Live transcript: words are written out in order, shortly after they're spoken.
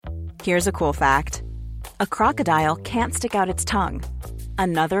Here's a cool fact. A crocodile can't stick out its tongue.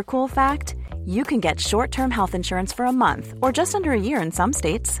 Another cool fact, you can get short-term health insurance for a month or just under a year in some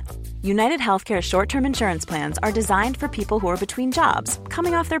states. United Healthcare short-term insurance plans are designed for people who are between jobs,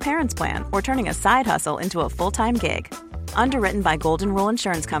 coming off their parents' plan, or turning a side hustle into a full-time gig. Underwritten by Golden Rule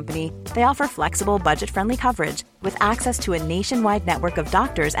Insurance Company, they offer flexible, budget-friendly coverage with access to a nationwide network of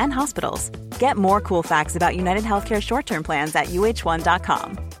doctors and hospitals. Get more cool facts about United Healthcare short-term plans at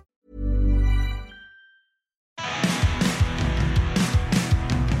uh1.com.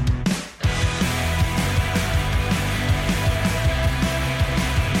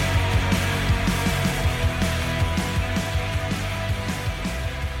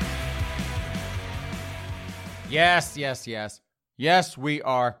 Yes, we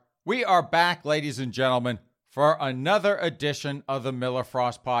are. We are back, ladies and gentlemen, for another edition of the Miller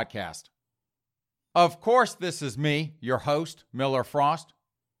Frost Podcast. Of course, this is me, your host, Miller Frost,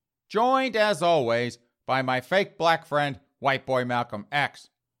 joined, as always, by my fake black friend, White Boy Malcolm X.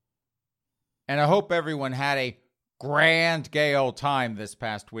 And I hope everyone had a grand gay old time this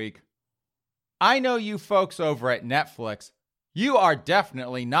past week. I know you folks over at Netflix, you are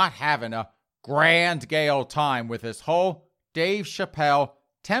definitely not having a grand gay old time with this whole Dave Chappelle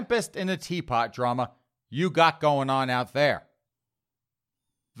Tempest in a Teapot drama you got going on out there.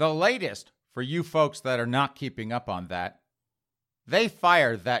 The latest, for you folks that are not keeping up on that, they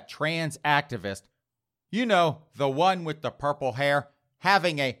fired that trans activist, you know, the one with the purple hair,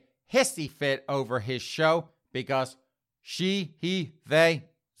 having a hissy fit over his show because she, he, they,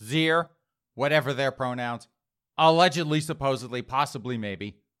 zir, whatever their pronouns, allegedly, supposedly, possibly,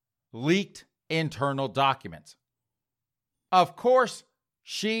 maybe, leaked internal documents. Of course,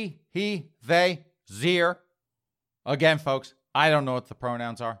 she, he, they, zir. Again, folks, I don't know what the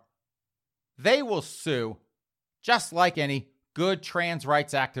pronouns are. They will sue just like any good trans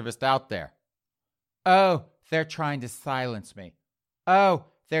rights activist out there. Oh, they're trying to silence me. Oh,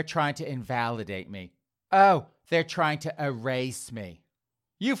 they're trying to invalidate me. Oh, they're trying to erase me.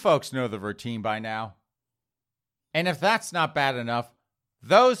 You folks know the routine by now. And if that's not bad enough,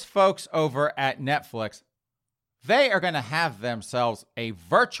 those folks over at Netflix, they are going to have themselves a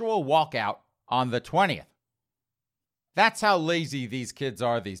virtual walkout on the 20th. That's how lazy these kids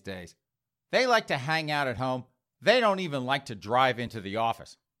are these days. They like to hang out at home. They don't even like to drive into the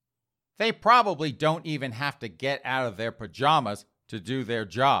office. They probably don't even have to get out of their pajamas to do their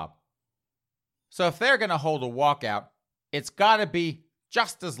job. So if they're going to hold a walkout, it's got to be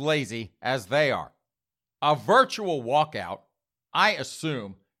just as lazy as they are. A virtual walkout, I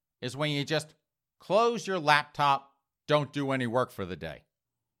assume, is when you just close your laptop, don't do any work for the day.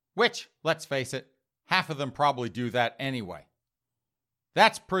 Which, let's face it, half of them probably do that anyway.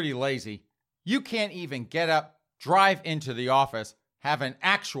 That's pretty lazy. You can't even get up, drive into the office, have an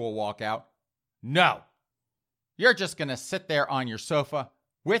actual walkout. No. You're just going to sit there on your sofa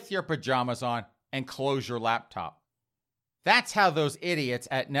with your pajamas on and close your laptop. That's how those idiots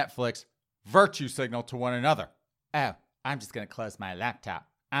at Netflix virtue signal to one another. Oh, I'm just going to close my laptop.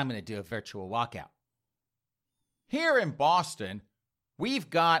 I'm going to do a virtual walkout. Here in Boston, we've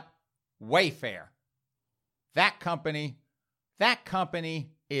got Wayfair. That company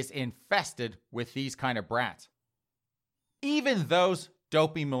is infested with these kind of brats. Even those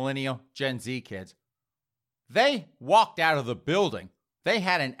dopey millennial Gen Z kids, they walked out of the building. They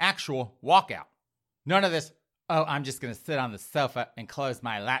had an actual walkout. None of this, oh, I'm just going to sit on the sofa and close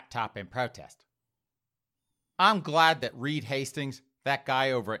my laptop in protest. I'm glad that Reed Hastings, that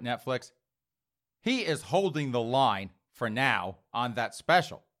guy over at Netflix, he is holding the line for now on that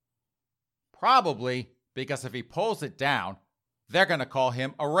special. Probably because if he pulls it down, they're going to call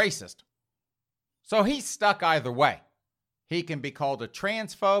him a racist. So he's stuck either way. He can be called a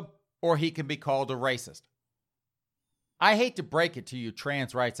transphobe or he can be called a racist. I hate to break it to you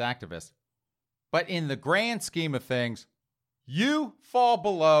trans rights activists, but in the grand scheme of things, you fall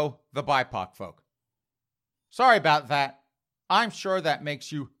below the BIPOC folk. Sorry about that. I'm sure that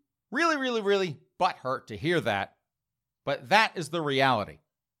makes you really butthurt to hear that, but that is the reality.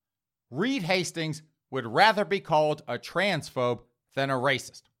 Reed Hastings would rather be called a transphobe than a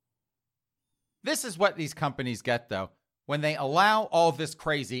racist. This is what these companies get, though, when they allow all this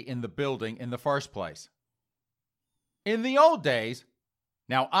crazy in the building in the first place. In the old days,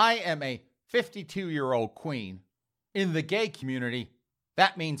 now I am a 52-year-old queen. In the gay community,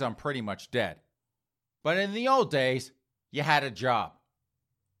 that means I'm pretty much dead. But in the old days, you had a job.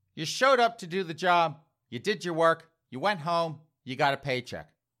 You showed up to do the job, you did your work, you went home, you got a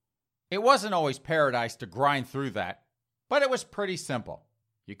paycheck. It wasn't always paradise to grind through that, but it was pretty simple.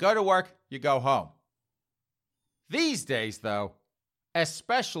 You go to work, you go home. These days, though,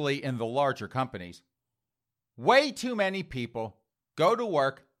 especially in the larger companies, way too many people go to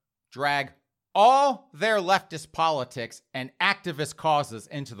work, drag all their leftist politics and activist causes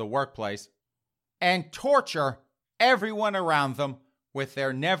into the workplace, and torture everyone around them with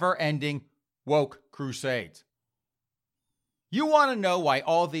their never-ending woke crusades. You want to know why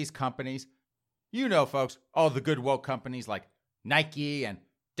all these companies, you know, folks, all the good woke companies like Nike and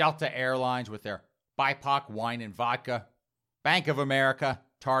Delta Airlines with their BIPOC wine and vodka, Bank of America,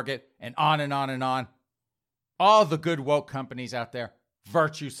 Target, and on and on and on. All the good woke companies out there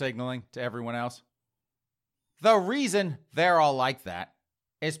virtue signaling to everyone else. The reason they're all like that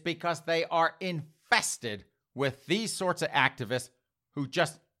is because they are infested with these sorts of activists who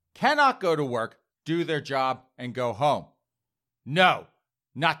just cannot go to work, do their job, and go home. No,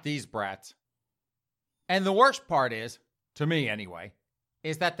 not these brats. And the worst part is, to me anyway,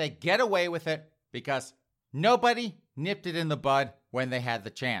 is that they get away with it because nobody nipped it in the bud when they had the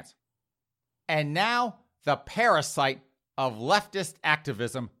chance. And now the parasite of leftist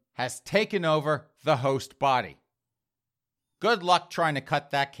activism has taken over the host body. Good luck trying to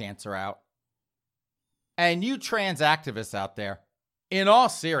cut that cancer out. And you trans activists out there, in all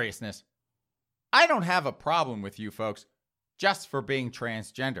seriousness, I don't have a problem with you folks just for being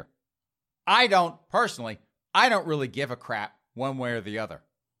transgender. I don't really give a crap one way or the other.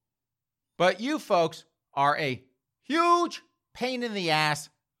 But you folks are a huge pain in the ass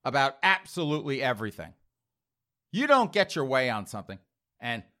about absolutely everything. You don't get your way on something,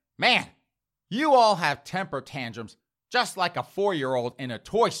 and man, you all have temper tantrums just like a 4-year-old in a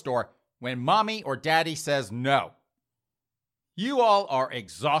toy store when mommy or daddy says no. You all are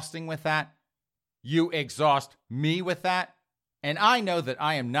exhausting with that. You exhaust me with that. And I know that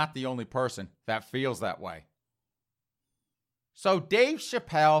I am not the only person that feels that way. So Dave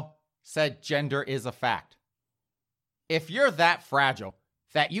Chappelle said gender is a fact. If you're that fragile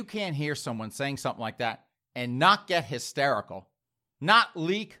that you can't hear someone saying something like that and not get hysterical, not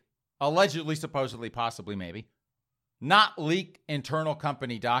leak, allegedly, supposedly, possibly, maybe, not leak internal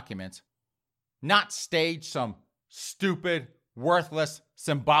company documents, not stage some stupid, worthless,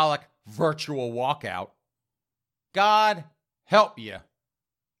 symbolic, virtual walkout, God help you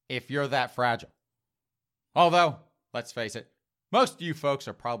if you're that fragile. Although, let's face it, most of you folks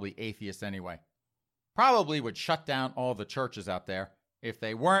are probably atheists anyway. Probably would shut down all the churches out there if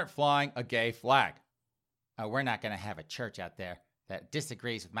they weren't flying a gay flag. Oh, we're not going to have a church out there that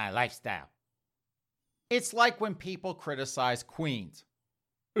disagrees with my lifestyle. It's like when people criticize Queens.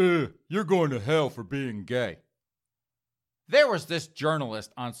 You're going to hell for being gay. There was this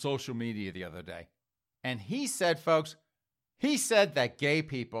journalist on social media the other day, and he said, folks, he said that gay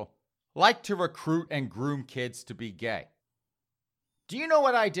people like to recruit and groom kids to be gay. Do you know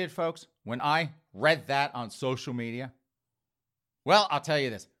what I did, folks, when I read that on social media? Well, I'll tell you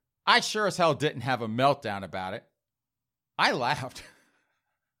this. I sure as hell didn't have a meltdown about it. I laughed.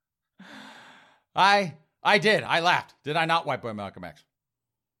 I did. I laughed. Did I not, White Boy Malcolm X?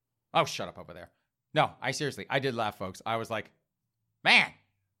 Oh, shut up over there. No, I did laugh, folks. I was like, man,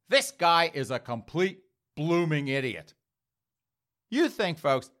 this guy is a complete blooming idiot. You think,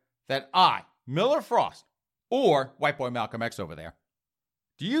 folks, that I, Miller Frost, or White Boy Malcolm X over there,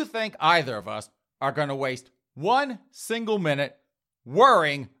 do you think either of us are going to waste one single minute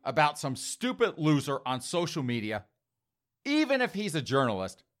worrying about some stupid loser on social media, even if he's a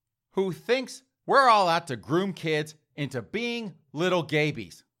journalist, who thinks we're all out to groom kids into being little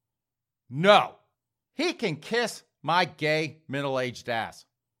gabies? No, he can kiss my gay middle-aged ass.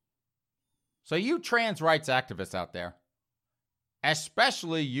 So you trans rights activists out there,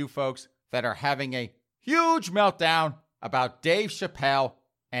 especially you folks that are having a huge meltdown about Dave Chappelle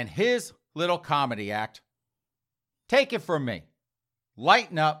and his little comedy act, take it from me.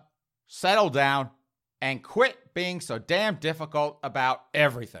 Lighten up, settle down, and quit being so damn difficult about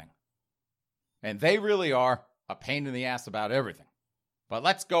everything. And they really are a pain in the ass about everything. But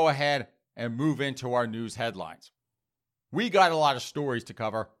let's go ahead and move into our news headlines. We got a lot of stories to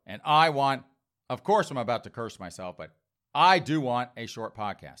cover, and I want, of course I'm about to curse myself, but I do want a short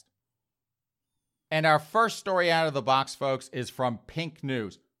podcast. And our first story out of the box, folks, is from Pink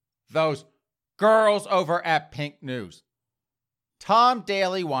News. Those girls over at Pink News. Tom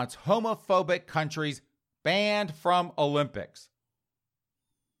Daley wants homophobic countries banned from Olympics.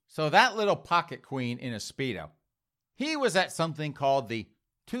 So that little pocket queen in a Speedo, he was at something called the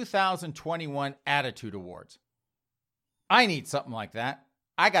 2021 Attitude Awards. I need something like that.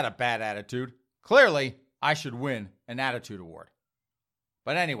 I got a bad attitude. Clearly, I should win an attitude award.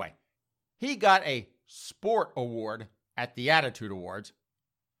 But anyway, he got a sport award at the Attitude Awards.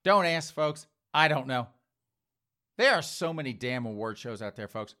 Don't ask, folks. I don't know. There are so many damn award shows out there,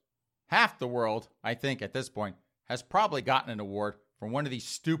 folks. Half the world, I think at this point, has probably gotten an award from one of these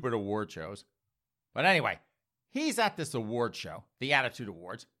stupid award shows. But anyway, he's at this award show, the Attitude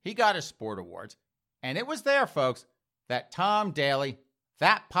Awards. He got his sport awards. And it was there, folks, that Tom Daley,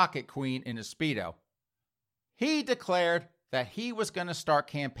 that pocket queen in a Speedo, he declared that he was going to start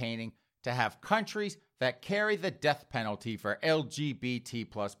campaigning to have countries that carry the death penalty for LGBT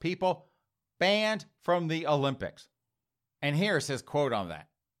plus people banned from the Olympics. And here's his quote on that.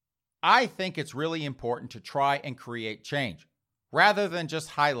 I think it's really important to try and create change, rather than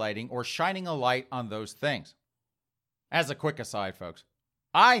just highlighting or shining a light on those things. As a quick aside, folks,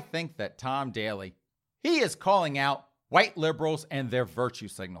 I think that Tom Daley, he is calling out white liberals and their virtue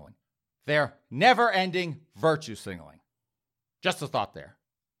signaling. Their never-ending virtue signaling. Just a thought there.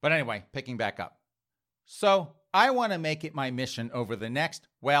 But anyway, picking back up. So I want to make it my mission over the next,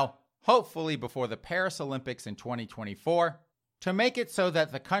 well, hopefully before the Paris Olympics in 2024, to make it so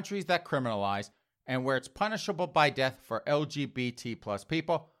that the countries that criminalize and where it's punishable by death for LGBT plus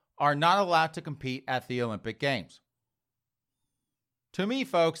people are not allowed to compete at the Olympic Games. To me,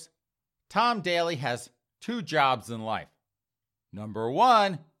 folks, Tom Daley has two jobs in life. Number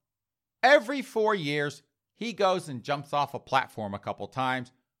one, every 4 years, he goes and jumps off a platform a couple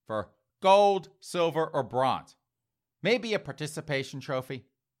times for gold, silver, or bronze. Maybe a participation trophy.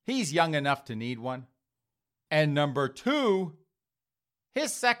 He's young enough to need one. And number two,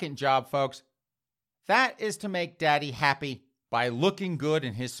 his second job, folks, that is to make Daddy happy by looking good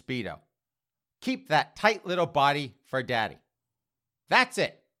in his Speedo. Keep that tight little body for Daddy. That's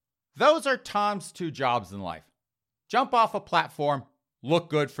it. Those are Tom's two jobs in life. Jump off a platform, look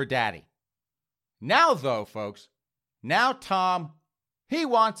good for Daddy. Now, though, folks, now Tom, he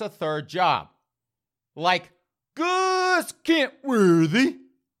wants a third job. Like Gus Kentworthy.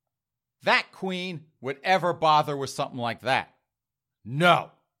 That queen would ever bother with something like that. No.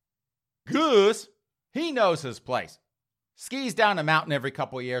 Gus, he knows his place. Skis down a mountain every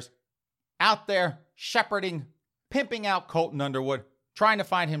couple of years. Out there shepherding, pimping out Colton Underwood, trying to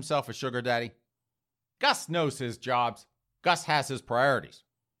find himself a sugar daddy. Gus knows his jobs. Gus has his priorities.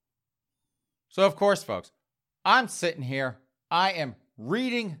 So, of course, folks, I'm sitting here. I am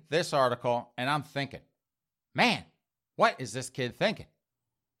reading this article, and I'm thinking, man, what is this kid thinking?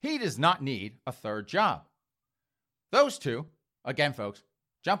 He does not need a third job. Those two, again, folks,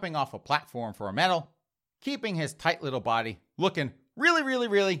 jumping off a platform for a medal, keeping his tight little body looking really, really,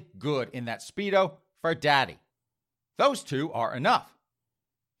 really good in that Speedo for Daddy. Those two are enough.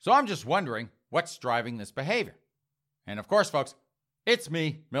 So I'm just wondering what's driving this behavior. And of course, folks, it's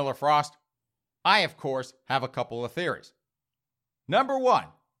me, Miller Frost. I, of course, have a couple of theories. Number one,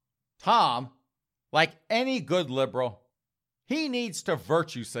 Tom, like any good liberal, he needs to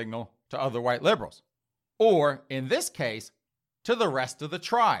virtue signal to other white liberals. Or, in this case, to the rest of the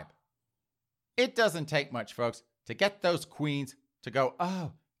tribe. It doesn't take much, folks, to get those queens to go,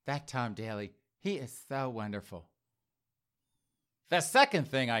 oh, that Tom Daley, he is so wonderful. The second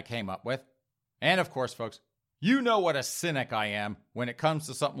thing I came up with, and of course, folks, you know what a cynic I am when it comes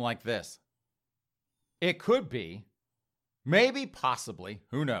to something like this. It could be, maybe, possibly,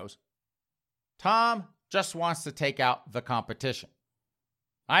 who knows, Tom just wants to take out the competition.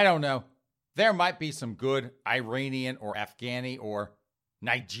 I don't know. There might be some good Iranian or Afghani or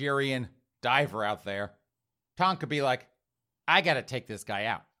Nigerian diver out there. Tom could be like, I got to take this guy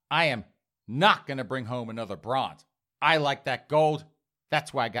out. I am not going to bring home another bronze. I like that gold.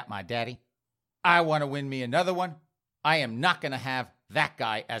 That's why I got my daddy. I want to win me another one. I am not going to have that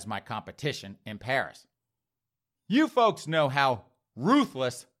guy as my competition in Paris. You folks know how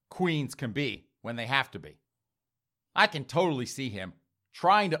ruthless queens can be when they have to be. I can totally see him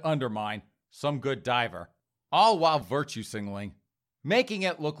trying to undermine some good diver, all while virtue signaling, making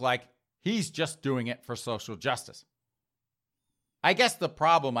it look like he's just doing it for social justice. I guess the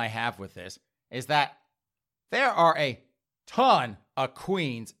problem I have with this is that there are a ton of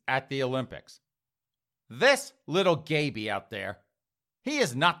queens at the Olympics. This little Gaby out there, he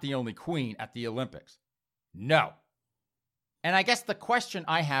is not the only queen at the Olympics. No. And I guess the question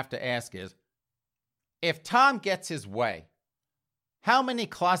I have to ask is, if Tom gets his way, how many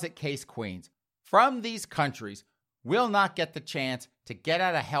closet case queens from these countries will not get the chance to get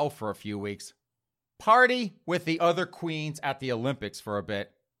out of hell for a few weeks, party with the other queens at the Olympics for a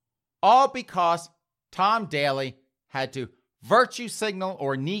bit, all because Tom Daley had to virtue signal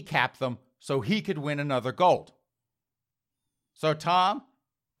or kneecap them so he could win another gold? So Tom,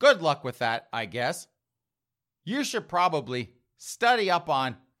 good luck with that, I guess. You should probably study up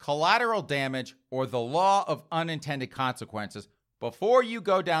on collateral damage or the law of unintended consequences before you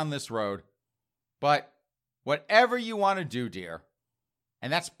go down this road. But whatever you want to do, dear.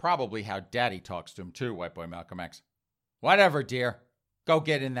 And that's probably how Daddy talks to him too, White Boy Malcolm X. Whatever, dear. Go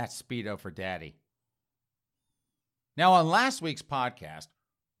get in that Speedo for Daddy. Now, on last week's podcast,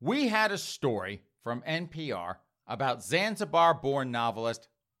 we had a story from NPR about Zanzibar-born novelist,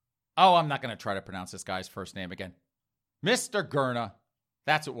 I'm not going to try to pronounce this guy's first name again, Mr. Gurna,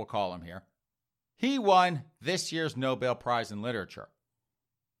 that's what we'll call him here. He won this year's Nobel Prize in Literature.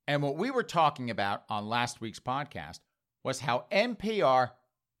 And what we were talking about on last week's podcast was how NPR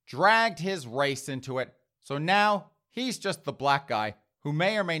dragged his race into it, so now he's just the black guy who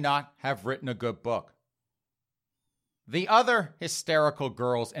may or may not have written a good book. The other hysterical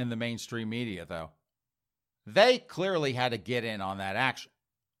girls in the mainstream media, though, they clearly had to get in on that action.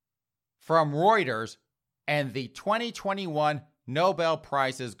 From Reuters, and the 2021 Nobel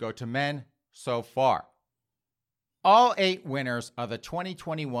Prizes go to men so far. All 8 winners of the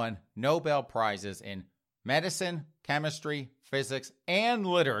 2021 Nobel Prizes in medicine, chemistry, physics, and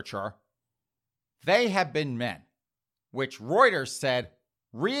literature, they have been men, which Reuters said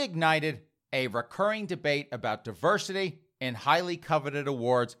reignited a recurring debate about diversity in highly coveted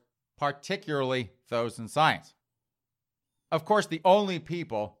awards, particularly those in science. Of course, the only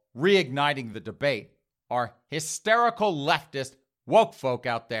people reigniting the debate are hysterical leftist woke folk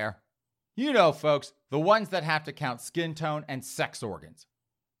out there. You know, folks, the ones that have to count skin tone and sex organs.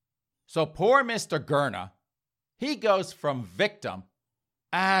 So poor Mr. Gurna, he goes from victim,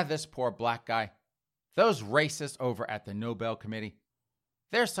 this poor black guy, those racists over at the Nobel Committee,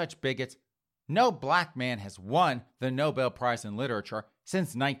 they're such bigots. No black man has won the Nobel Prize in Literature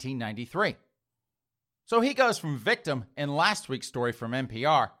since 1993. So he goes from victim in last week's story from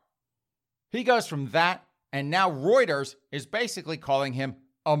NPR. He goes from that, and now Reuters is basically calling him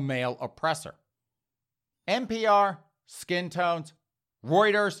a male oppressor. NPR, skin tones,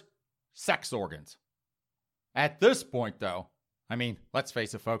 Reuters, sex organs. At this point, though, let's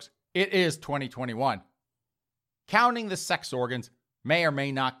face it, folks, it is 2021. Counting the sex organs may or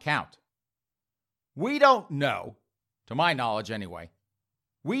may not count. We don't know, to my knowledge anyway,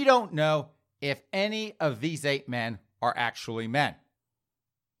 we don't know if any of these 8 men are actually men.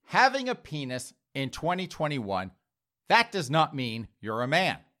 Having a penis in 2021, that does not mean you're a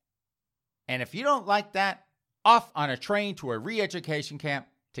man. And if you don't like that, off on a train to a re-education camp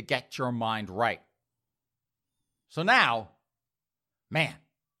to get your mind right. So now, man,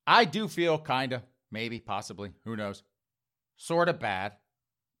 I do feel kinda, maybe, possibly, who knows, sorta bad,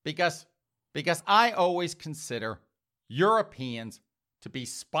 because I always consider Europeans to be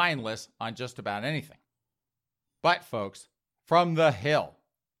spineless on just about anything. But folks, from the Hill,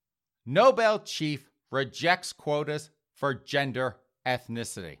 Nobel chief rejects quotas for gender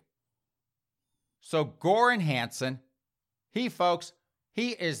ethnicity. So Göran Hansson, he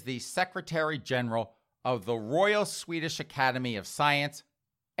is the Secretary General of the Royal Swedish Academy of Science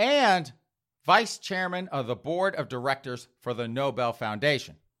and Vice Chairman of the Board of Directors for the Nobel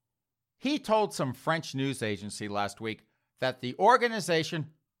Foundation. He told some French news agency last week that the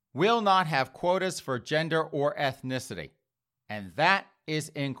organization will not have quotas for gender or ethnicity, and that is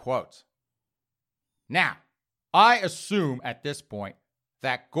in quotes. Now, I assume at this point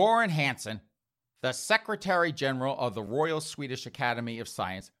that Göran Hansson, the Secretary General of the Royal Swedish Academy of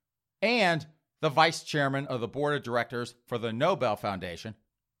Science, and the Vice Chairman of the Board of Directors for the Nobel Foundation,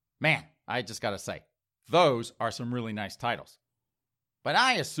 man, I just gotta say, those are some really nice titles. But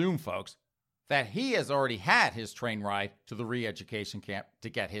I assume, folks, that he has already had his train ride to the re-education camp to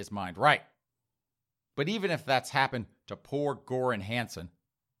get his mind right. But even if that's happened to poor Göran Hansson,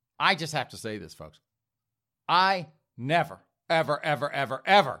 I just have to say this, folks. I never, ever, ever, ever,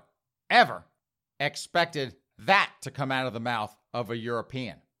 ever, ever expected that to come out of the mouth of a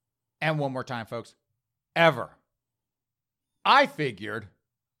European. And one more time, folks, ever. I figured,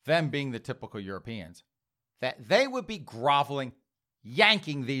 them being the typical Europeans, that they would be groveling,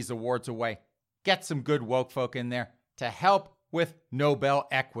 yanking these awards away, get some good woke folk in there to help with Nobel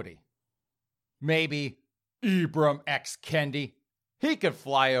equity. Maybe Ibram X. Kendi, he could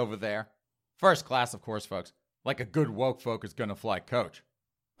fly over there. First class, of course, folks, like a good woke folk is going to fly coach.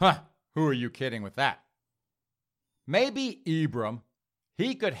 Who are you kidding with that? Maybe Ibram,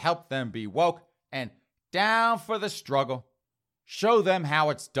 he could help them be woke and down for the struggle, show them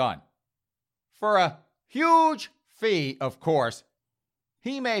how it's done. For a huge fee, of course.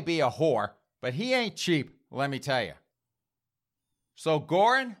 He may be a whore, but he ain't cheap, let me tell you. So,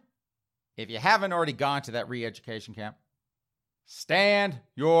 Göran, if you haven't already gone to that re-education camp, stand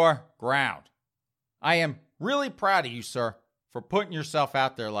your ground. I am really proud of you, sir, for putting yourself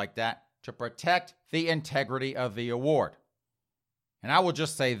out there like that to protect the integrity of the award. And I will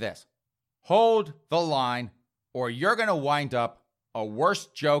just say this. hold the line, or you're going to wind up a worse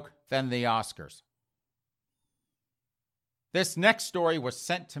joke than the Oscars. This next story was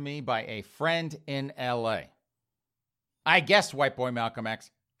sent to me by a friend in LA. I guess, White Boy Malcolm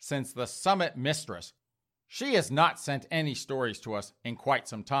X, since the summit mistress, she has not sent any stories to us in quite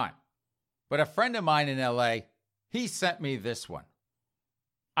some time. But a friend of mine in LA, he sent me this one.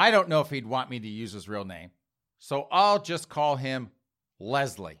 I don't know if he'd want me to use his real name, so I'll just call him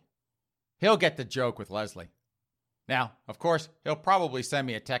Leslie. He'll get the joke with Leslie. Now, of course, he'll probably send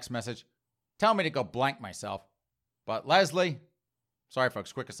me a text message, tell me to go blank myself. But Leslie, sorry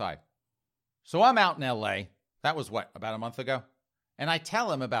folks, quick aside. So I'm out in LA, that was about a month ago? And I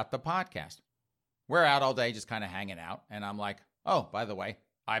tell him about the podcast. We're out all day just kind of hanging out, and I'm like, oh, by the way,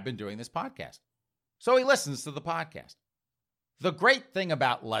 I've been doing this podcast. So he listens to the podcast. The great thing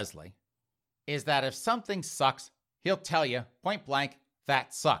about Leslie is that if something sucks, he'll tell you point blank,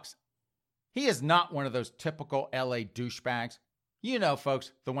 that sucks. He is not one of those typical LA douchebags. You know,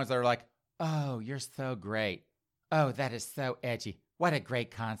 folks, the ones that are like, oh, you're so great. Oh, that is so edgy. What a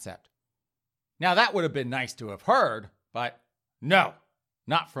great concept. Now, that would have been nice to have heard, but no,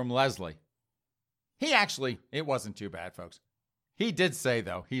 not from Leslie. It wasn't too bad, folks. He did say,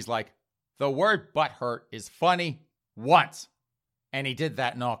 though, he's like, the word butthurt is funny once. And he did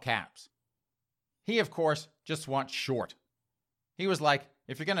that in all caps. He, of course, just wants short. He was like,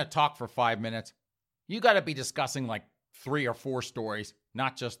 if you're going to talk for 5 minutes, you got to be discussing like 3 or 4 stories,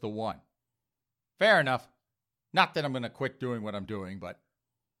 not just the one. Fair enough. Not that I'm going to quit doing what I'm doing, but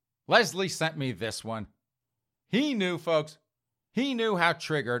Leslie sent me this one. He knew, folks, he knew how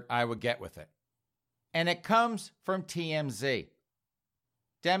triggered I would get with it. And it comes from TMZ.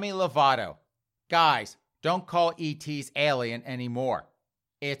 Demi Lovato. Guys, don't call ET's alien anymore.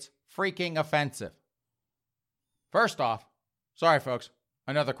 It's freaking offensive. First off, sorry folks,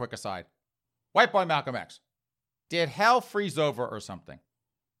 another quick aside. White Boy Malcolm X. Did hell freeze over or something?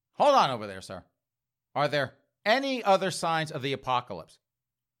 Hold on over there, sir. Are there any other signs of the apocalypse?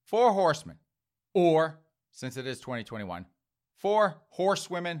 4 horsemen. Or, since it is 2021, 4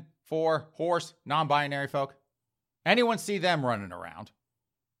 horsewomen, 4 horse non-binary folk. Anyone see them running around?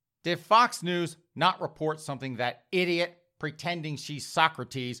 Did Fox News not report something that idiot pretending she's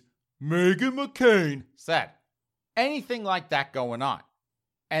Socrates, Meghan McCain, said? Anything like that going on?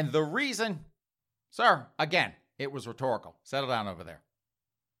 And the reason, sir, again, it was rhetorical. Settle down over there.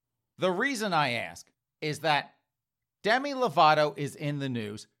 The reason I ask is that Demi Lovato is in the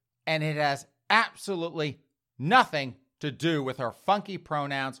news, and it has absolutely nothing to do with her funky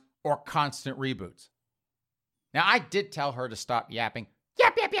pronouns or constant reboots. Now, I did tell her to stop yapping.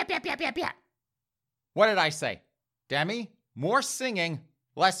 Yap, yap, yap, yap, yap, yap, yap. What did I say? Demi, more singing,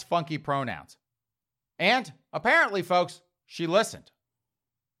 less funky pronouns. And apparently, folks, she listened.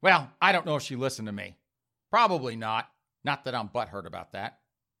 Well, I don't know if she listened to me. Probably not. Not that I'm butthurt about that.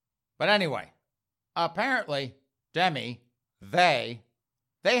 But anyway, apparently, Demi, they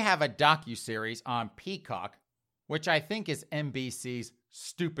have a docuseries on Peacock, which I think is NBC's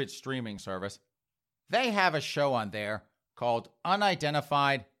stupid streaming service. They have a show on there called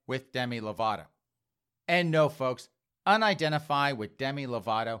Unidentified with Demi Lovato. And no, folks, Unidentified with Demi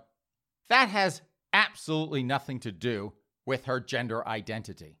Lovato, that has absolutely nothing to do with her gender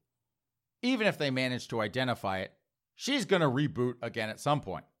identity. Even if they manage to identify it, she's going to reboot again at some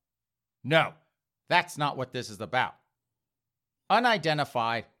point. No, that's not what this is about.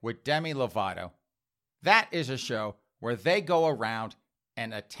 Unidentified with Demi Lovato, that is a show where they go around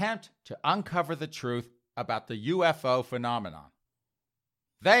and attempt to uncover the truth about the UFO phenomenon.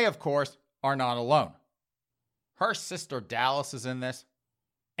 They, of course, are not alone. Her sister Dallas is in this,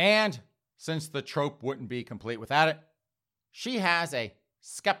 and since the trope wouldn't be complete without it, she has a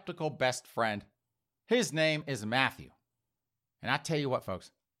skeptical best friend. His name is Matthew. And I tell you what, folks,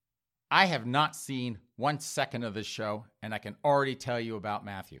 I have not seen 1 second of this show, and I can already tell you about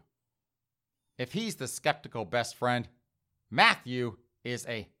Matthew. If he's the skeptical best friend, Matthew is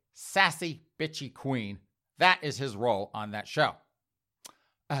a sassy, bitchy queen. That is his role on that show.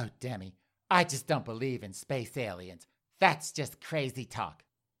 Oh, Demi, I just don't believe in space aliens. That's just crazy talk.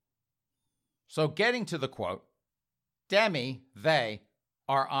 So getting to the quote, Demi, they,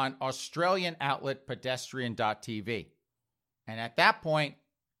 are on Australian outlet pedestrian.tv. And at that point,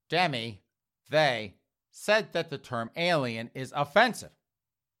 Demi, they, said that the term alien is offensive,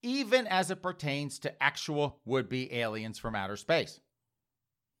 even as it pertains to actual would-be aliens from outer space.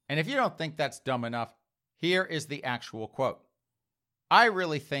 And if you don't think that's dumb enough, here is the actual quote. I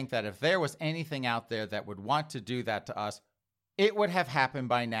really think that if there was anything out there that would want to do that to us, it would have happened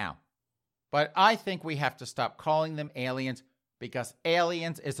by now. But I think we have to stop calling them aliens because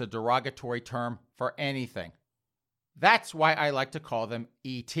aliens is a derogatory term for anything. That's why I like to call them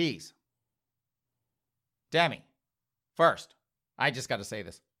ETs. Demi, first, I just got to say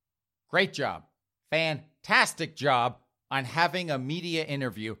this. Great job. Fantastic job on having a media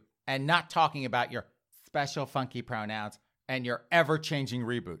interview and not talking about your special funky pronouns and your ever-changing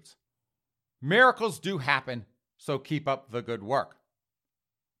reboots. Miracles do happen, so keep up the good work.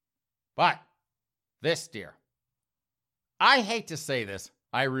 But this, dear, I hate to say this,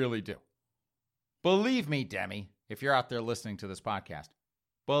 I really do. Believe me, Demi, if you're out there listening to this podcast,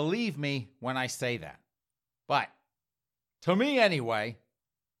 believe me when I say that. But to me anyway,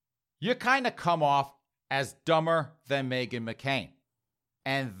 you kind of come off as dumber than Meghan McCain.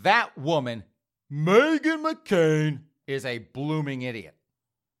 And that woman, Meghan McCain, is a blooming idiot.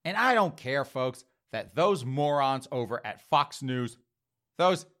 And I don't care, folks, that those morons over at Fox News,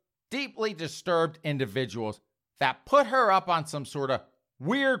 those deeply disturbed individuals that put her up on some sort of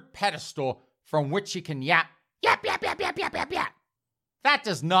weird pedestal from which she can yap. That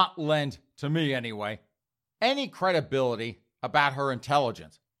does not lend, to me anyway, any credibility about her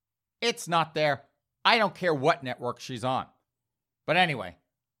intelligence. It's not there. I don't care what network she's on. But anyway,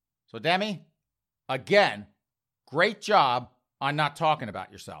 so Demi, again, great job on not talking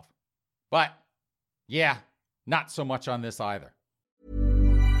about yourself. But yeah, not so much on this either.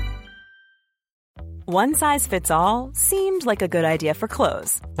 One size fits all seemed like a good idea for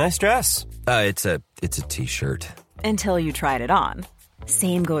clothes. Nice dress. It's a t-shirt. Until you tried it on.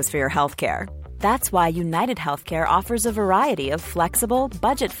 Same goes for your healthcare. That's why United Healthcare offers a variety of flexible,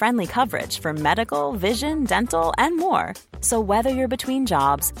 budget-friendly coverage for medical, vision, dental, and more. So whether you're between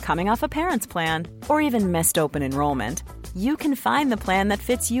jobs, coming off a parent's plan, or even missed open enrollment, you can find the plan that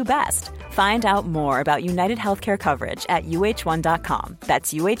fits you best. Find out more about United Healthcare coverage at uh1.com.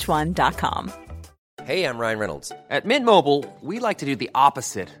 That's uh1.com. Hey, I'm Ryan Reynolds. At Mint Mobile, we like to do the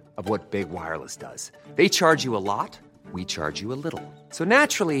opposite of what Big Wireless does. They charge you a lot. We charge you a little. So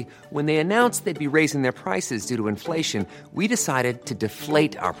naturally, when they announced they'd be raising their prices due to inflation, we decided to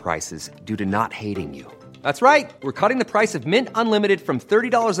deflate our prices due to not hating you. That's right. We're cutting the price of Mint Unlimited from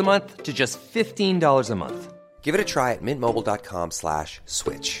 $30 a month to just $15 a month. Give it a try at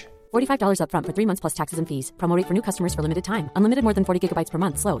mintmobile.com/switch. $45 up front for 3 months plus taxes and fees. Promo rate for new customers for limited time. Unlimited more than 40 gigabytes per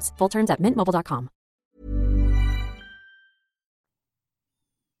month. Slows full terms at mintmobile.com.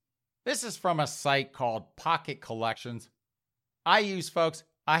 This is from a site called Pocket Collections. I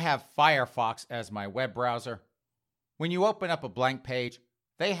have Firefox as my web browser. When you open up a blank page,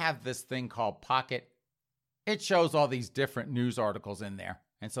 they have this thing called Pocket. It shows all these different news articles in there.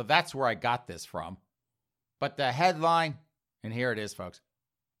 And so that's where I got this from. But the headline, and here it is, folks.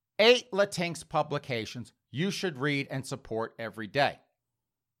 8 Latinx publications you should read and support every day.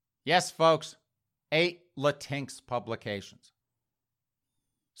 Yes, folks, 8 Latinx publications.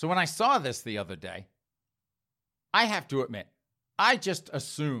 So when I saw this the other day, I have to admit, I just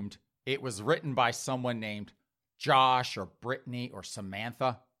assumed it was written by someone named Josh or Brittany or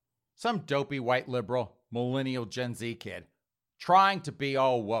Samantha, some dopey white liberal, millennial Gen Z kid, trying to be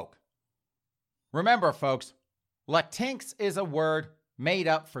all woke. Remember, folks, Latinx is a word made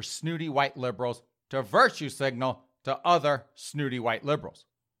up for snooty white liberals to virtue signal to other snooty white liberals.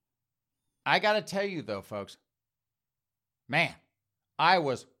 I got to tell you, though, folks, man, I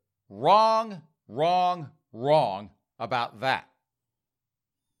was wrong about that.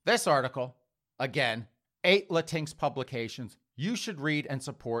 This article, again, 8 Latinx publications you should read and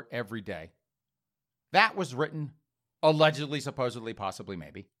support every day. That was written, allegedly, supposedly, possibly,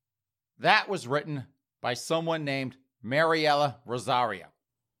 maybe. That was written by someone named Mariela Rosario.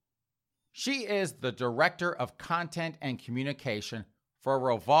 She is the Director of Content and Communication for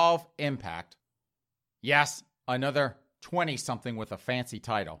Revolve Impact. Yes, another 20-something with a fancy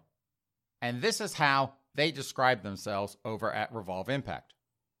title. And this is how they describe themselves over at Revolve Impact.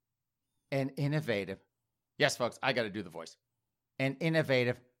 An innovative, yes, folks, I got to do the voice. An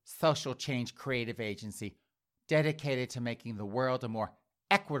innovative social change creative agency dedicated to making the world a more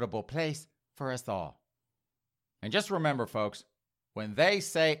equitable place for us all. And just remember, folks, when they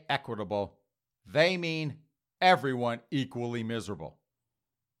say equitable, they mean everyone equally miserable.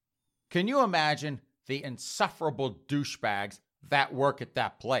 Can you imagine the insufferable douchebags that work at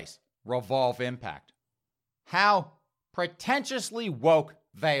that place, Revolve Impact? How pretentiously woke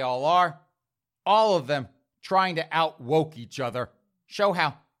they all are. All of them trying to out-woke each other. Show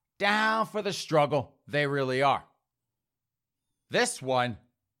how down for the struggle they really are. This one,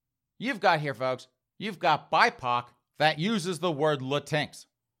 you've got here, folks, you've got BIPOC that uses the word Latinx.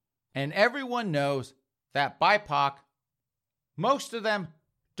 And everyone knows that BIPOC, most of them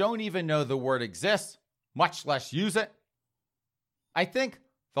don't even know the word exists, much less use it. I think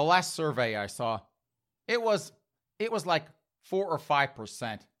the last survey I saw, it was like 4 or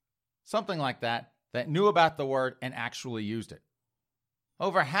 5%, something like that knew about the word and actually used it.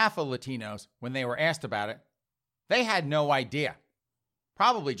 Over half of Latinos, when they were asked about it, they had no idea.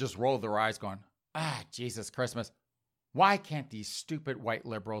 Probably just rolled their eyes going, Jesus Christmas. Why can't these stupid white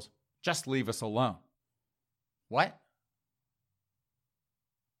liberals just leave us alone? What?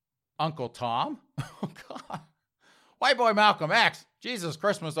 Uncle Tom? Oh, God. White boy Malcolm X. Jesus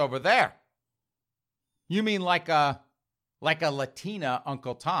Christmas over there. You mean like a Latina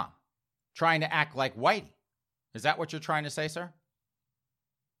Uncle Tom trying to act like Whitey? Is that what you're trying to say, sir?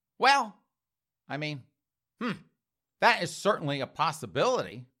 Well, I mean, that is certainly a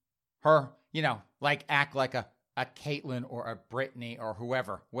possibility. Her, like act like a Caitlyn or a Brittany or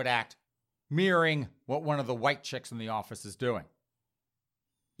whoever would act, mirroring what one of the white chicks in the office is doing.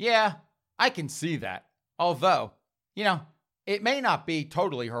 Yeah, I can see that. Although, it may not be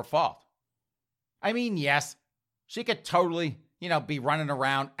totally her fault. I mean, yes, she could totally, be running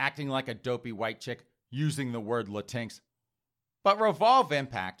around acting like a dopey white chick using the word Latinx. But Revolve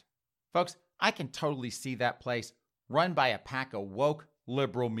Impact, folks, I can totally see that place run by a pack of woke,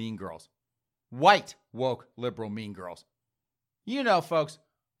 liberal mean girls. White, woke, liberal mean girls. Folks,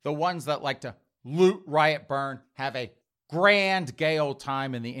 the ones that like to loot, riot, burn, have a grand gay old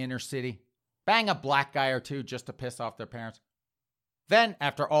time in the inner city, bang a black guy or two just to piss off their parents. Then,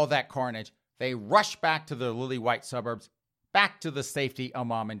 after all that carnage, they rush back to their lily white suburbs, back to the safety of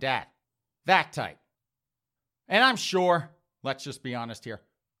mom and dad. That type. And I'm sure, let's just be honest here,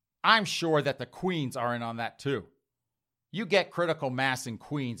 I'm sure that the Queens are in on that too. You get critical mass in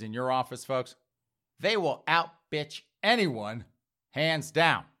Queens in your office, folks, they will out-bitch anyone, hands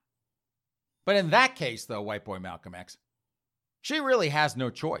down. But in that case, though, white boy Malcolm X, she really has no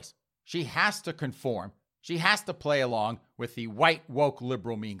choice. She has to conform. She has to play along with the white, woke,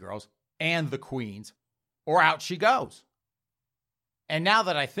 liberal mean girls and the Queens, or out she goes. And now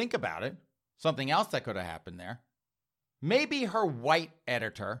that I think about it, something else that could have happened there, maybe her white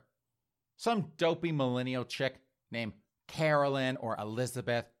editor, some dopey millennial chick named Carolyn or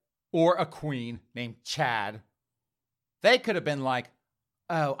Elizabeth, or a queen named Chad, they could have been like,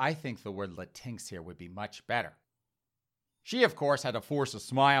 oh, I think the word Latinx here would be much better. She, of course, had to force a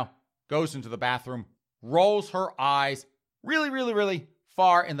smile, goes into the bathroom, rolls her eyes really, really, really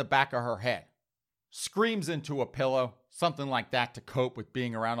far in the back of her head, screams into a pillow, something like that to cope with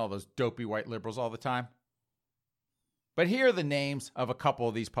being around all those dopey white liberals all the time. But here are the names of a couple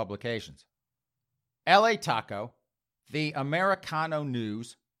of these publications. LA Taco, the Americano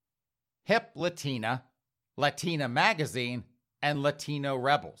News, Hip Latina, Latina Magazine, and Latino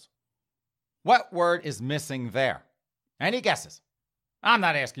Rebels. What word is missing there? Any guesses? I'm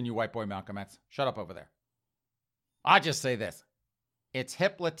not asking you, white boy Malcolm X. Shut up over there. I'll just say this. It's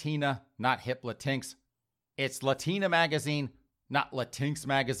Hip Latina, not Hip Latinx. It's Latina Magazine, not Latinx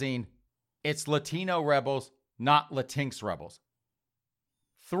Magazine. It's Latino Rebels, not Latinx Rebels.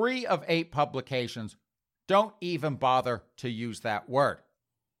 3 of 8 publications don't even bother to use that word.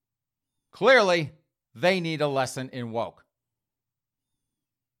 Clearly, they need a lesson in woke.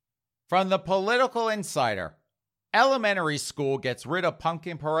 From the Political Insider, elementary school gets rid of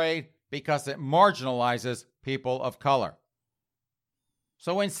pumpkin parade because it marginalizes people of color.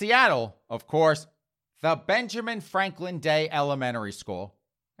 So in Seattle, of course, the Benjamin Franklin Day Elementary School,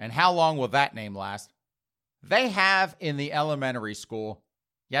 and how long will that name last? They have in the elementary school,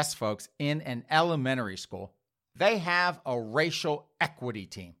 yes, folks, in an elementary school, they have a racial equity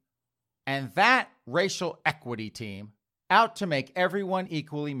team. And that racial equity team, out to make everyone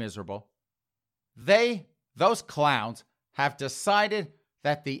equally miserable, those clowns, have decided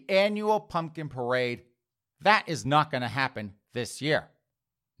that the annual pumpkin parade, that is not going to happen this year.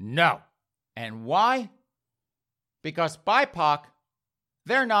 No. And why? Because BIPOC,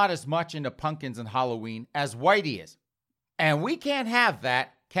 they're not as much into pumpkins and Halloween as Whitey is. And we can't have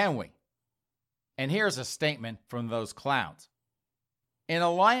that, can we? And here's a statement from those clowns. In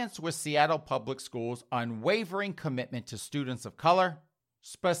alliance with Seattle Public Schools' unwavering commitment to students of color,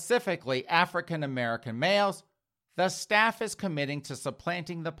 specifically African American males, the staff is committing to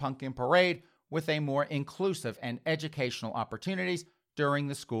supplanting the pumpkin parade with a more inclusive and educational opportunities during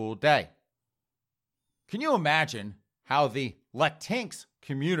the school day. Can you imagine how the Latinx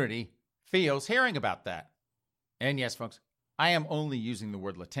community feels hearing about that? And yes, folks, I am only using the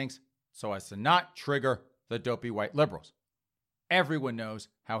word Latinx so as to not trigger the dopey white liberals. Everyone knows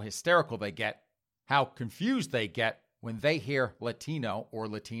how hysterical they get, how confused they get when they hear Latino or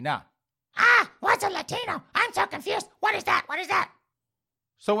Latina. What's a Latino? I'm so confused. What is that? What is that?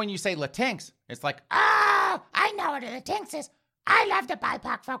 So when you say Latinx, it's like, Oh, I know what a Latinx is. I love the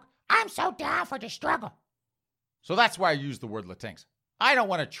BIPOC folk. I'm so down for the struggle. So that's why I use the word Latinx. I don't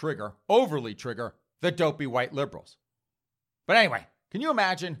want to overly trigger the dopey white liberals. But anyway, can you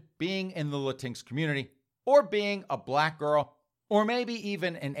imagine being in the Latinx community, or being a black girl, or maybe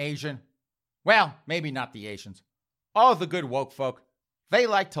even an Asian? Well, maybe not the Asians. All the good woke folk, they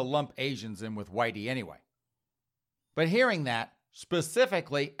like to lump Asians in with whitey anyway. But hearing that,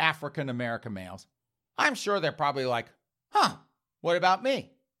 specifically African American males, I'm sure they're probably like, what about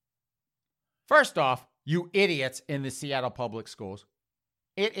me? First off, you idiots in the Seattle public schools,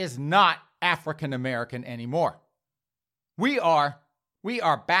 it is not African American anymore. We are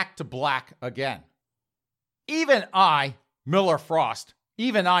back to black again. Even I, Miller Frost,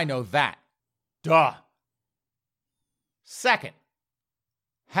 even I know that. Duh. Second,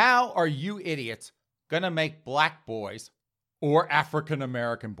 how are you idiots going to make black boys or African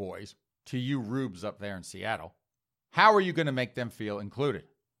American boys, to you rubes up there in Seattle, how are you going to make them feel included?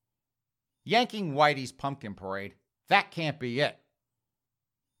 Yanking Whitey's pumpkin parade, that can't be it.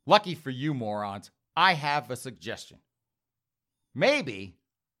 Lucky for you morons, I have a suggestion. Maybe,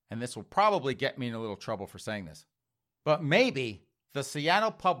 and this will probably get me in a little trouble for saying this, but maybe the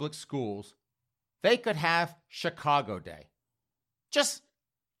Seattle public schools, they could have Chicago Day. Just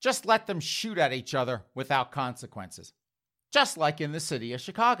let them shoot at each other without consequences, just like in the city of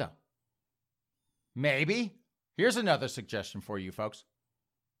Chicago. Maybe, here's another suggestion for you folks.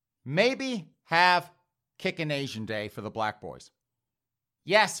 Maybe have Kickin' Asian Day for the black boys.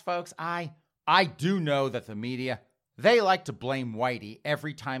 Yes, folks, I do know that the media, they like to blame whitey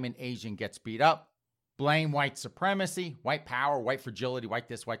every time an Asian gets beat up. Blame white supremacy, white power, white fragility, white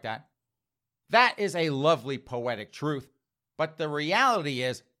this, white that. That is a lovely poetic truth, but the reality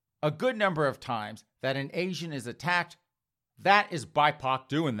is, a good number of times that an Asian is attacked, that is BIPOC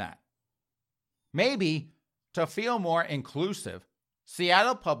doing that. Maybe, to feel more inclusive,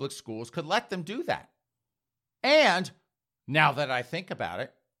 Seattle public schools could let them do that. And, now that I think about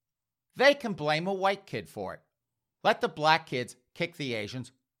it, they can blame a white kid for it. Let the black kids kick the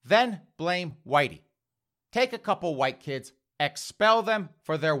Asians, then blame whitey. Take a couple white kids, expel them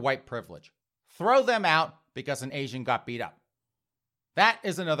for their white privilege. Throw them out because an Asian got beat up. That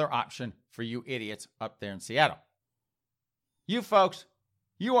is another option for you idiots up there in Seattle. You folks,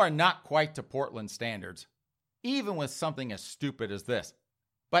 you are not quite to Portland standards, even with something as stupid as this.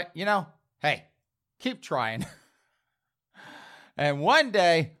 But, hey, keep trying. And one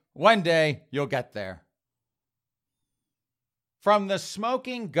day, you'll get there. From the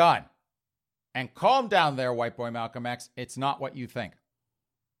smoking gun. And calm down there, white boy Malcolm X. It's not what you think.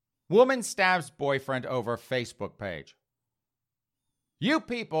 Woman stabs boyfriend over Facebook page. You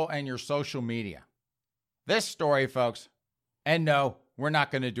people and your social media. This story, folks, and no, we're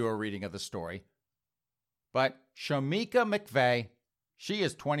not going to do a reading of the story, but Shamika McVeigh, she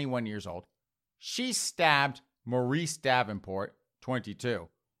is 21 years old. She stabbed Maurice Davenport, 22,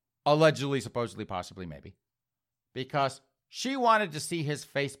 allegedly, supposedly, possibly, maybe, because she wanted to see his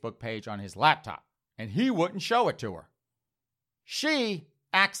Facebook page on his laptop, and he wouldn't show it to her. She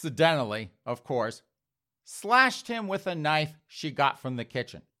accidentally, of course, slashed him with a knife she got from the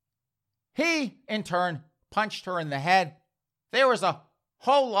kitchen. He, in turn, punched her in the head. There was a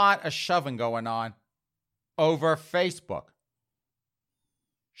whole lot of shoving going on over Facebook.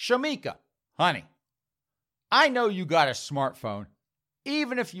 Shamika, honey, I know you got a smartphone,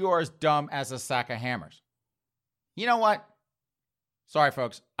 even if you're as dumb as a sack of hammers. You know what? Sorry,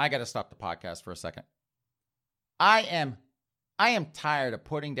 folks, I got to stop the podcast for a second. I am tired of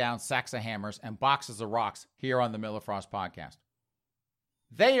putting down sacks of hammers and boxes of rocks here on the Miller Frost podcast.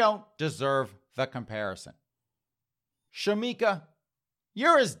 They don't deserve the comparison. Shamika,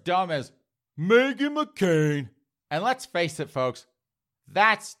 you're as dumb as Meghan McCain. And let's face it, folks,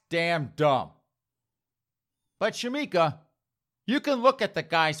 that's damn dumb. But Shamika, you can look at the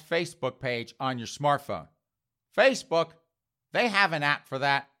guy's Facebook page on your smartphone. Facebook, they have an app for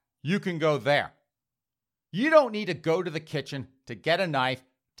that. You can go there. You don't need to go to the kitchen to get a knife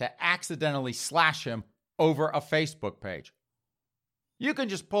to accidentally slash him over a Facebook page. You can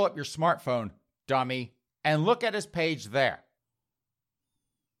just pull up your smartphone, dummy, and look at his page there.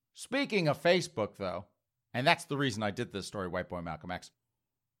 Speaking of Facebook, though, and that's the reason I did this story, White Boy Malcolm X,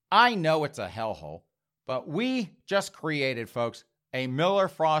 I know it's a hellhole, but we just created, folks, a Miller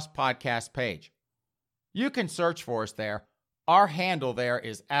Frost podcast page. You can search for us there. Our handle there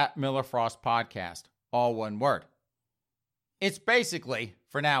is @MillerFrostPodcast, all one word. It's basically,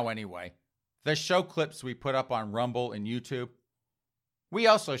 for now anyway, the show clips we put up on Rumble and YouTube. We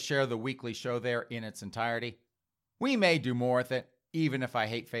also share the weekly show there in its entirety. We may do more with it, even if I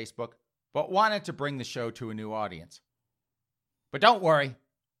hate Facebook, but wanted to bring the show to a new audience. But don't worry,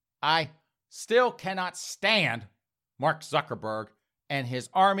 I still cannot stand Mark Zuckerberg and his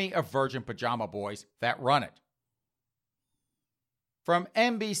army of virgin pajama boys that run it. From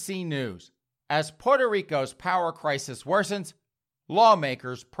NBC News, as Puerto Rico's power crisis worsens,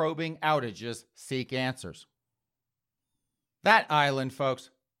 lawmakers probing outages seek answers. That island, folks,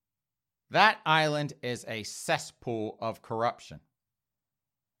 that island is a cesspool of corruption.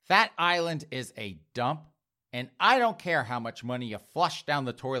 That island is a dump, and I don't care how much money you flush down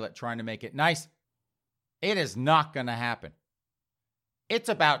the toilet trying to make it nice, it is not going to happen. It's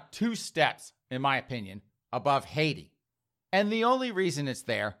about 2 steps, in my opinion, above Haiti. And the only reason it's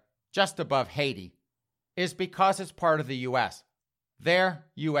there, just above Haiti, is because it's part of the U.S. They're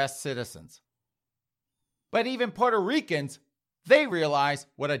U.S. citizens. But even Puerto Ricans, they realize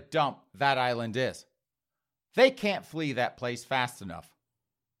what a dump that island is. They can't flee that place fast enough.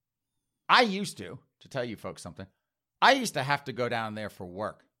 I used to tell you folks something, I used to have to go down there for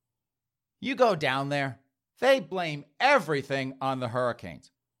work. You go down there, they blame everything on the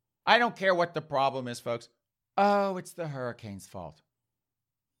hurricanes. I don't care what the problem is, folks. Oh, it's the hurricane's fault.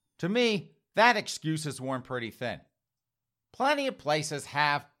 To me, that excuse is worn pretty thin. Plenty of places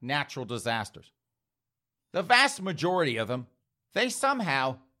have natural disasters. The vast majority of them, they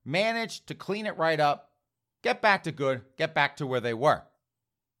somehow manage to clean it right up, get back to good, get back to where they were.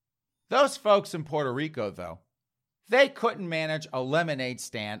 Those folks in Puerto Rico, though, they couldn't manage a lemonade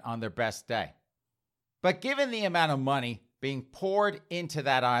stand on their best day. But given the amount of money being poured into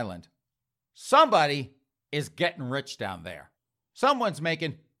that island, somebody is getting rich down there. Someone's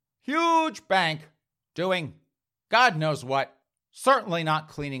making huge bank doing God knows what, certainly not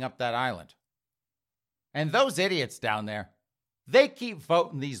cleaning up that island. And those idiots down there, they keep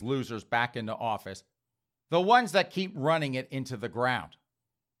voting these losers back into office, the ones that keep running it into the ground.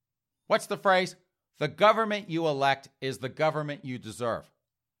 What's the phrase? The government you elect is the government you deserve.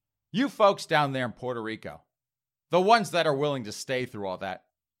 You folks down there in Puerto Rico, the ones that are willing to stay through all that,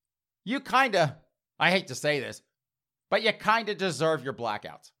 you kinda, I hate to say this, but you kinda deserve your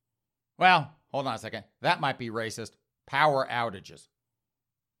blackouts. Well, hold on a second. That might be racist. Power outages.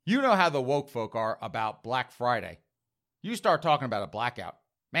 You know how the woke folk are about Black Friday. You start talking about a blackout,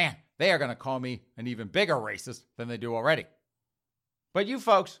 man, they are going to call me an even bigger racist than they do already. But you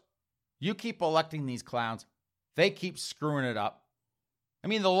folks, you keep electing these clowns. They keep screwing it up. I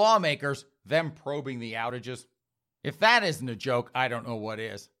mean, the lawmakers, them probing the outages. If that isn't a joke, I don't know what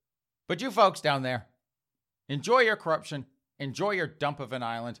is. But you folks down there, enjoy your corruption, enjoy your dump of an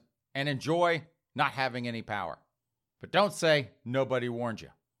island, and enjoy not having any power. But don't say nobody warned you.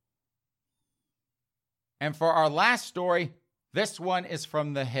 And for our last story, this one is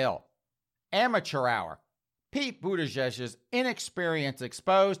from The Hill. Amateur Hour. Pete Buttigieg's inexperience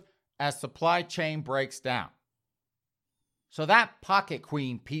exposed as supply chain breaks down. So that pocket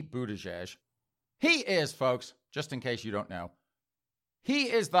queen, Pete Buttigieg, he is, folks, just in case you don't know, he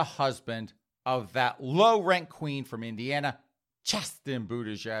is the husband of that low-rent queen from Indiana, Chasten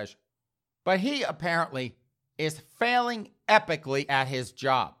Buttigieg. But he apparently is failing epically at his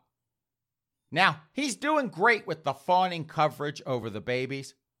job. Now, he's doing great with the fawning coverage over the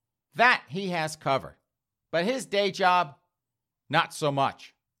babies. That he has covered. But his day job, not so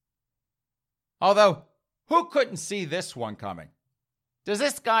much. Although, who couldn't see this one coming? Does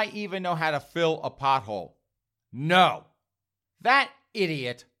this guy even know how to fill a pothole? No. That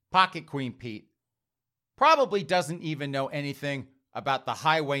idiot, Pocket Queen Pete, probably doesn't even know anything about the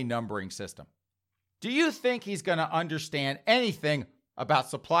highway numbering system. Do you think he's going to understand anything about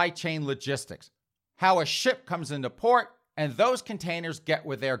supply chain logistics, how a ship comes into port and those containers get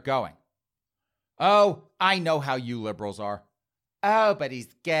where they're going? Oh, I know how you liberals are. Oh, but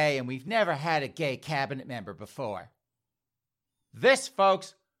he's gay and we've never had a gay cabinet member before. This,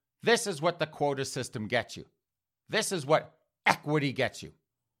 folks, this is what the quota system gets you. This is what equity gets you.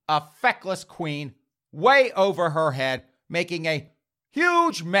 A feckless queen way over her head making a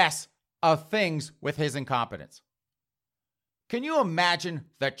huge mess of things with his incompetence. Can you imagine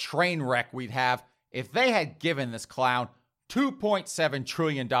the train wreck we'd have if they had given this clown $2.7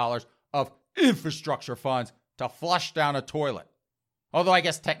 trillion of infrastructure funds to flush down a toilet? Although I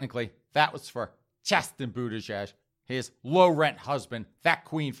guess technically that was for Chasten Buttigieg, his low-rent husband, that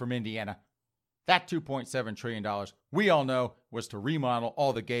queen from Indiana. That $2.7 trillion, we all know, was to remodel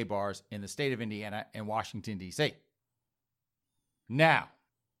all the gay bars in the state of Indiana and Washington, D.C. Now,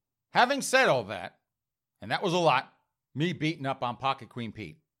 having said all that, and that was a lot, me beating up on Pocket Queen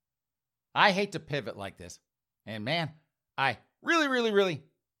Pete, I hate to pivot like this. And man, I really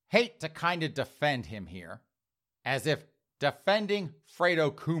hate to kind of defend him here, as if defending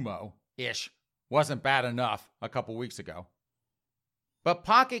Fredo Cuomo-ish wasn't bad enough a couple weeks ago. But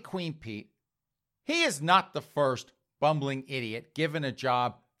Pocket Queen Pete, he is not the first bumbling idiot given a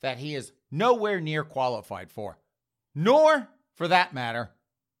job that he is nowhere near qualified for. Nor, for that matter,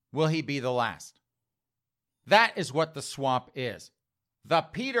 will he be the last. That is what the swamp is. The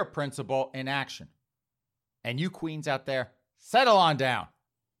Peter Principle in action. And you queens out there, settle on down.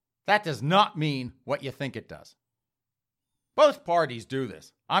 That does not mean what you think it does. Both parties do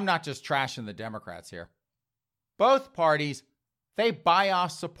this. I'm not just trashing the Democrats here. Both parties, they buy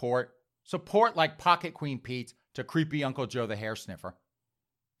off support like Pocket Queen Pete's to creepy Uncle Joe the hair sniffer.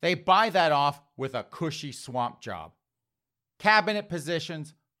 They buy that off with a cushy swamp job. Cabinet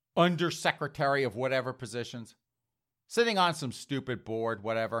positions, undersecretary of whatever positions, sitting on some stupid board,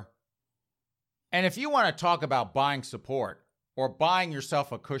 whatever. And if you want to talk about buying support or buying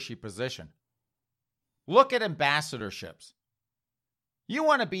yourself a cushy position, look at ambassadorships. You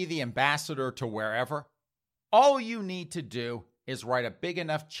want to be the ambassador to wherever? All you need to do is write a big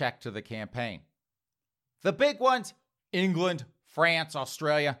enough check to the campaign. The big ones, England, France,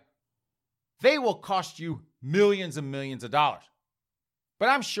 Australia, they will cost you millions and millions of dollars. But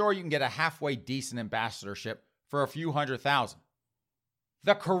I'm sure you can get a halfway decent ambassadorship for a few $100,000.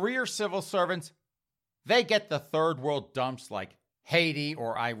 The career civil servants, they get the third world dumps like Haiti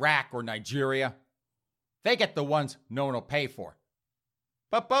or Iraq or Nigeria. They get the ones no one will pay for.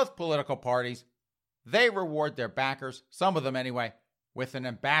 But both political parties, they reward their backers, some of them anyway, with an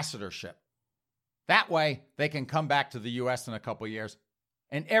ambassadorship. That way, they can come back to the U.S. in a couple years,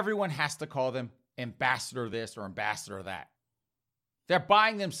 and everyone has to call them ambassador this or ambassador that. They're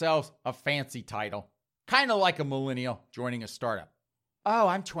buying themselves a fancy title, kind of like a millennial joining a startup. Oh,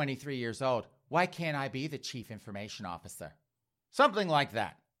 I'm 23 years old. Why can't I be the chief information officer? Something like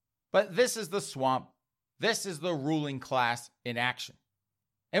that. But this is the swamp. This is the ruling class in action.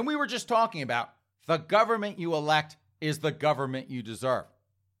 And we were just talking about the government you elect is the government you deserve.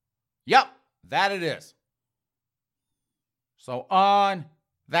 Yep, that it is. So on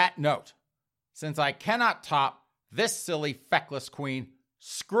that note, since I cannot top this silly feckless queen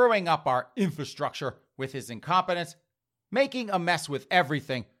screwing up our infrastructure with his incompetence, making a mess with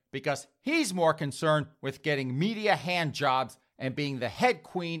everything because he's more concerned with getting media hand jobs and being the head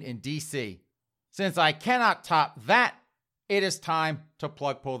queen in D.C. Since I cannot top that, it is time to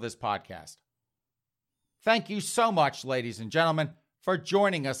plug pull this podcast. Thank you so much, ladies and gentlemen, for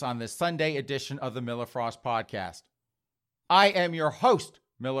joining us on this Sunday edition of the Miller Frost Podcast. I am your host,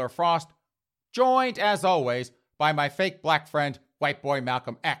 Miller Frost, joined as always by my fake black friend, white boy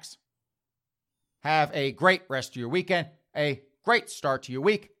Malcolm X. Have a great rest of your weekend, a great start to your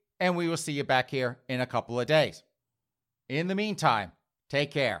week, and we will see you back here in a couple of days. In the meantime,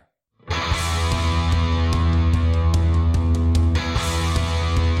 take care.